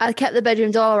I kept the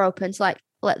bedroom door open to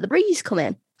let the breeze come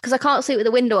in, because I can't sleep with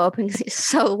the window open because it's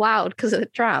so loud because of the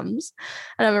trams,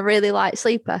 and I'm a really light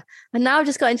sleeper. And now I've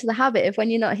just got into the habit of when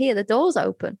you're not here, the door's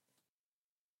open.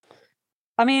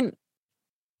 I mean,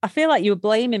 I feel like you were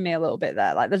blaming me a little bit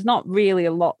there. There's not really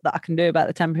a lot that I can do about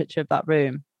the temperature of that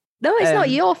room. No, it's not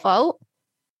your fault.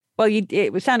 Well,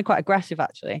 it sounded quite aggressive,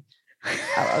 actually.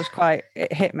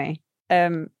 It hit me.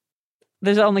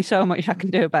 there's only so much I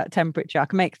can do about temperature. I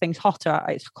can make things hotter.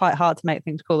 It's quite hard to make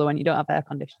things cooler when you don't have air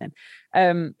conditioning.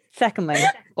 Secondly,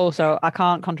 also, I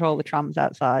can't control the trams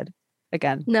outside.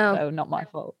 Again, no, so not my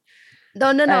fault. No.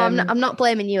 I'm not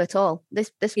blaming you at all.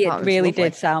 This it really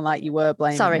did sound like you were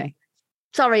blaming me.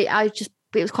 Sorry. It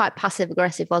was quite passive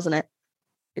aggressive, wasn't it?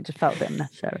 It just felt a bit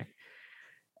unnecessary.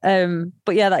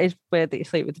 But yeah, that is weird that you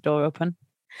sleep with the door open.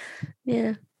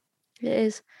 Yeah, it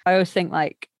is. I always think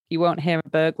like you won't hear a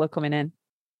burglar coming in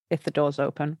if the door's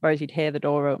open, whereas you'd hear the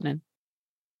door opening.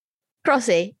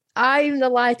 Crossy, I'm the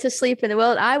lightest sleeper in the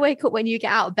world. I wake up when you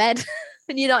get out of bed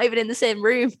and you're not even in the same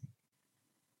room.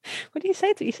 What do you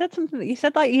say? You said something. You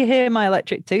said like you hear my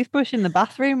electric toothbrush in the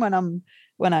bathroom when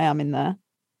I am in there.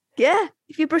 Yeah,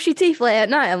 if you brush your teeth late at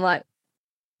night, I'm like,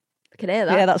 I can hear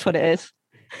that. Yeah, that's what it is.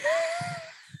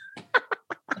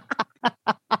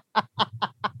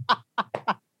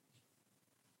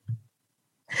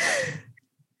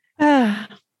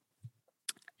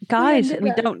 Guys,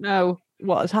 we don't know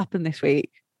what has happened this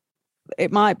week.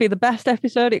 It might be the best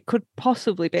episode. It could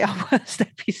possibly be our worst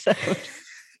episode.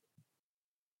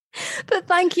 But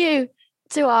thank you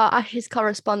to our Ashes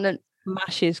correspondent.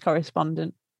 Mashes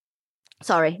correspondent.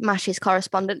 Sorry, Mashes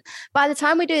correspondent. By the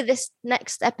time we do this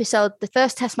next episode, the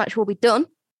first test match will be done.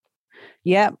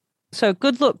 Yeah. So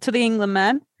good luck to the England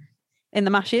men in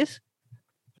the Mashes.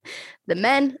 The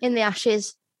men in the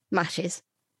Ashes, Mashes.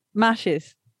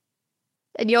 Mashes.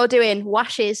 And you're doing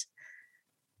Washes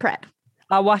prep.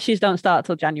 Our Washes don't start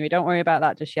till January. Don't worry about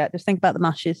that just yet. Just think about the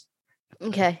Mashes.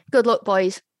 Okay. Good luck,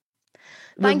 boys.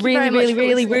 We're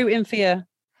really rooting for you.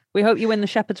 We hope you win the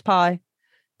shepherd's pie.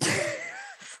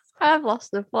 I've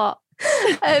lost the plot.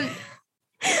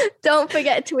 Don't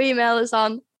forget to email us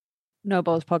on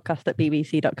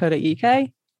noballspodcast@bbc.co.uk.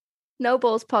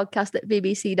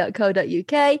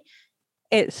 noballspodcast@bbc.co.uk.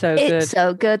 It's so good. It's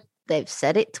so good. They've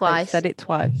said it twice.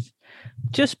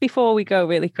 Just before we go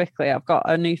really quickly, I've got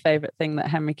a new favourite thing that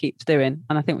Henry keeps doing,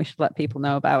 and I think we should let people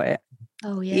know about it.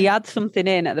 Oh, yeah. He adds something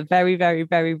in at the very, very,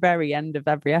 very, very end of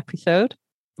every episode,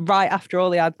 right after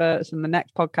all the adverts and the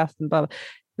next podcast and blah, blah.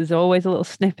 There's always a little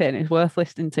snippet and it's worth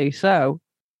listening to. So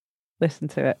listen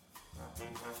to it.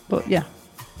 But yeah.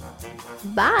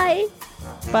 Bye.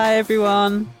 Bye,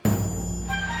 everyone.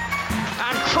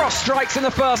 And Cross strikes in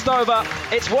the first over.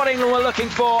 It's what England were looking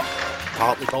for.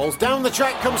 Hartley balls down the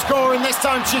track, comes scoring. This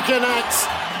time Chicken Eggs.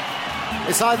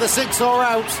 It's either 6 or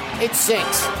out. It's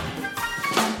 6.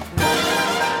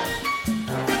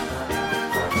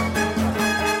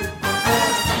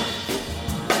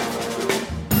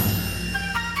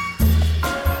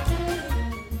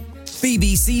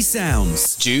 BBC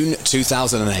Sounds. June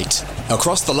 2008.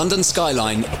 Across the London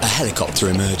skyline, a helicopter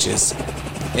emerges.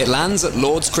 It lands at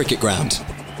Lord's Cricket Ground.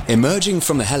 Emerging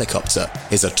from the helicopter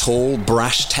is a tall,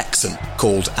 brash Texan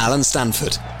called Alan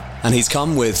Stanford. And he's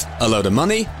come with a load of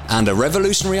money and a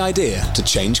revolutionary idea to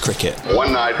change cricket.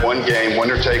 One night, one game,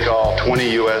 winner take all,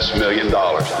 $20 million.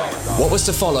 What was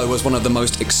to follow was one of the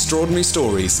most extraordinary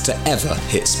stories to ever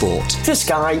hit sport. This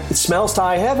guy smells to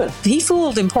high heaven. He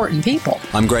fooled important people.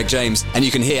 I'm Greg James, and you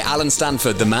can hear Alan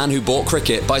Stanford, the man who bought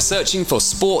cricket, by searching for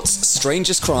sport's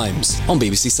strangest crimes on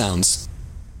BBC Sounds.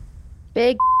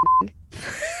 Big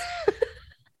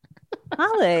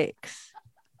Alex.